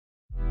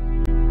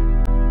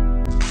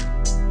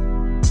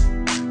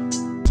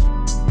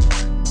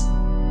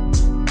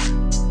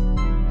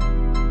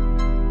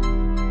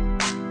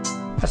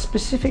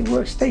specific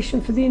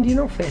workstation for the Indian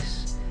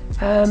office,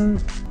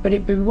 but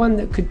it'd be one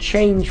that could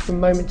change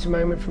from moment to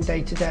moment, from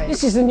day to day.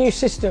 This is the new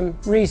system,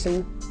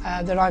 Reason,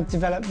 that I've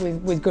developed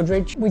with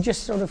Godrej. We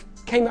just sort of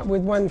came up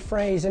with one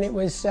phrase, and it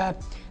was,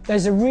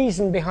 there's a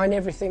reason behind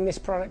everything this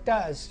product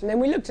does. And then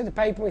we looked at the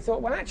paper and we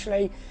thought, well,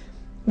 actually,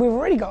 we've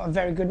already got a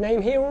very good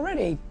name here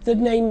already. The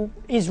name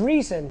is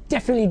Reason,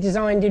 definitely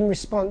designed in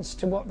response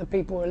to what the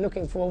people are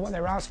looking for, what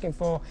they're asking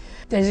for.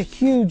 There's a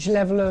huge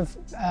level of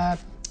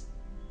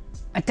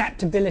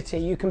adaptability.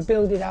 You can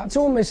build it out. It's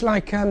almost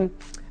like a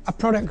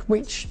product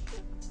which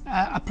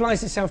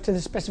applies itself to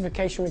the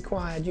specification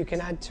required. You can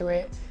add to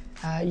it,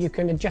 you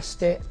can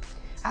adjust it.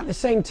 At the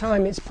same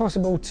time, it's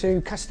possible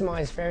to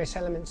customize various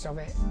elements of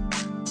it.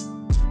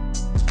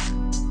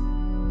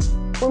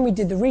 When we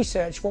did the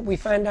research, what we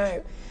found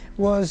out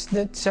was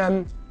that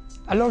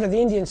a lot of the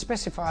Indian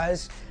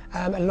specifiers,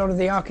 a lot of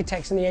the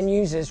architects and the end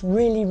users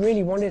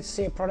really wanted to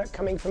see a product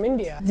coming from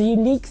India. The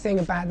unique thing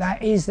about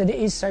that is that it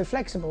is so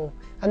flexible,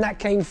 and that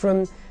came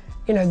from,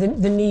 you know,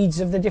 the needs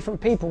of the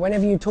different people.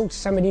 Whenever you talk to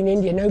somebody in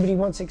India, nobody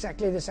wants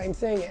exactly the same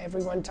thing at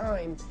every one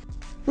time.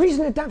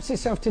 Reason adapts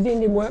itself to the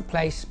Indian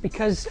workplace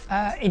because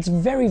it's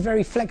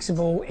very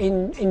flexible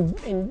in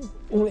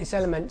all its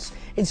elements.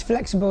 It's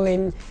flexible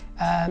in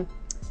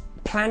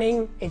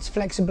planning, it's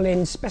flexible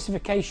in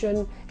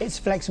specification, it's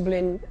flexible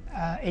in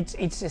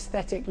its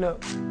aesthetic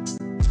look.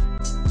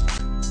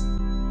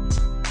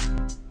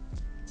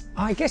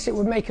 I guess it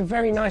would make a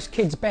very nice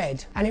kid's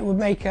bed, and it would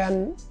make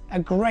a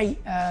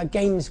great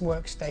games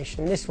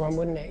workstation. This one,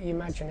 wouldn't it? You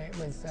imagine it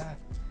with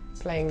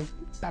playing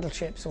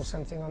battleships or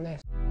something on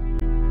this.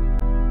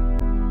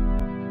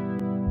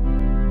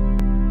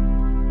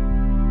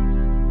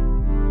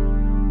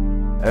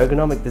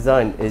 Ergonomic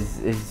design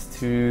is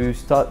to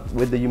start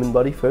with the human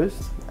body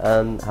first,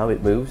 and how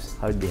it moves,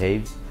 how it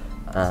behaves,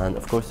 and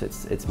of course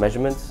its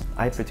measurements.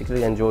 I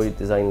particularly enjoy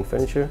designing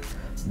furniture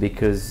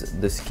because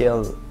the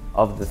scale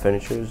of the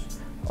furniture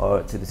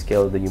are to the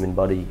scale of the human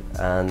body,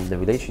 and the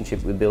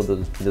relationship we build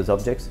with those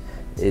objects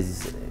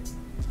is,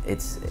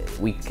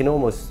 we can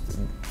almost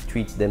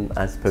treat them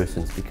as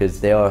persons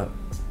because they are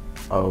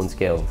our own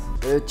scales.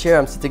 The chair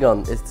I'm sitting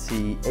on is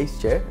the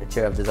Ace chair, a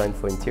chair I've designed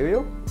for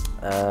Interio.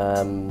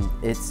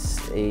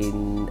 It's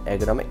an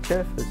ergonomic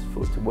chair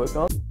to work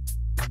on.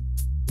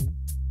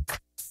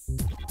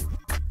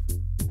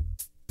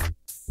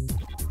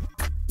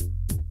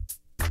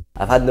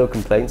 I've had no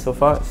complaints so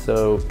far,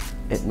 so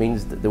it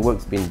means that the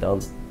work's been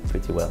done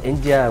pretty well.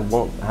 India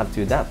won't have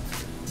to adapt.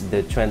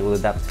 The trend will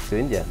adapt to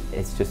India.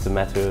 It's just a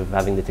matter of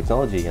having the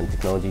technology, and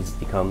technologies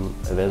become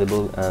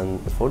available and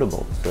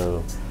affordable.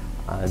 So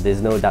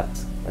there's no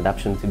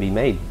adaptation to be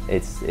made.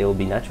 It'll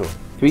be natural.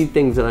 3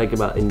 things I like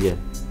about India.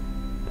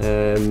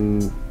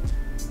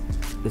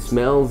 The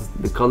smells,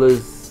 the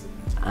colors,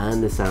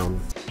 and the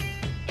sounds.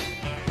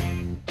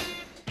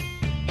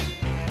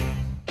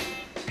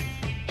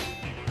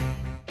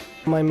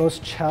 My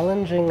most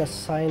challenging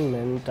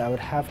assignment, I would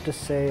have to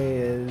say,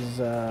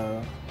 is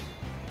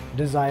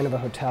design of a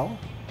hotel,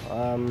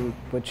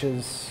 which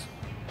is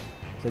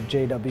the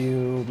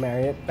JW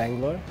Marriott,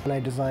 Bangalore. And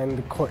I designed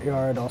the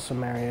Courtyard, also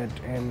Marriott,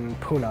 in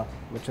Pune,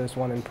 which is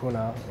one in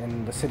Pune,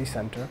 in the city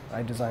center.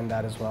 I designed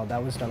that as well.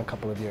 That was done a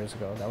couple of years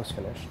ago. That was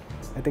finished.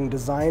 I think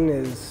design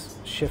is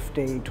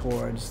shifting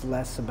towards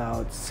less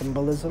about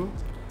symbolism,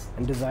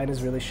 and design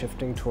is really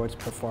shifting towards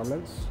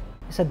performance.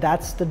 So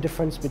that's the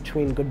difference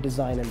between good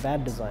design and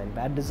bad design.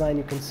 Bad design,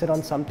 you can sit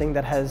on something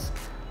that has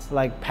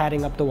like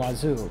padding up the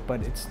wazoo,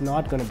 but it's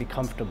not going to be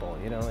comfortable,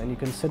 you know. And you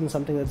can sit in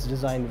something that's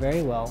designed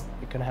very well.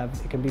 It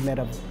can be made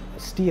of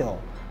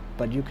steel,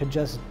 but you could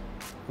just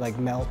like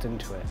melt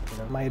into it. You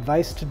know? My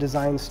advice to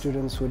design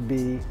students would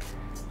be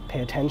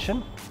pay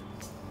attention.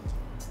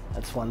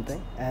 That's one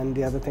thing. And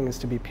the other thing is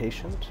to be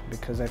patient,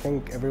 because I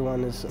think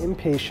everyone is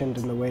impatient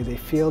in the way they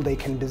feel they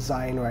can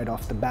design right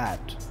off the bat.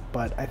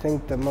 But I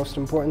think the most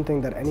important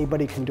thing that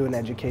anybody can do in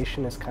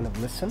education is kind of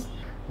listen.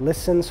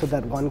 Listen so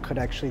that one could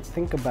actually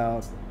think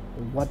about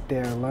what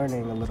they're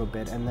learning a little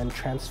bit and then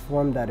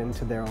transform that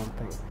into their own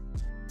thing.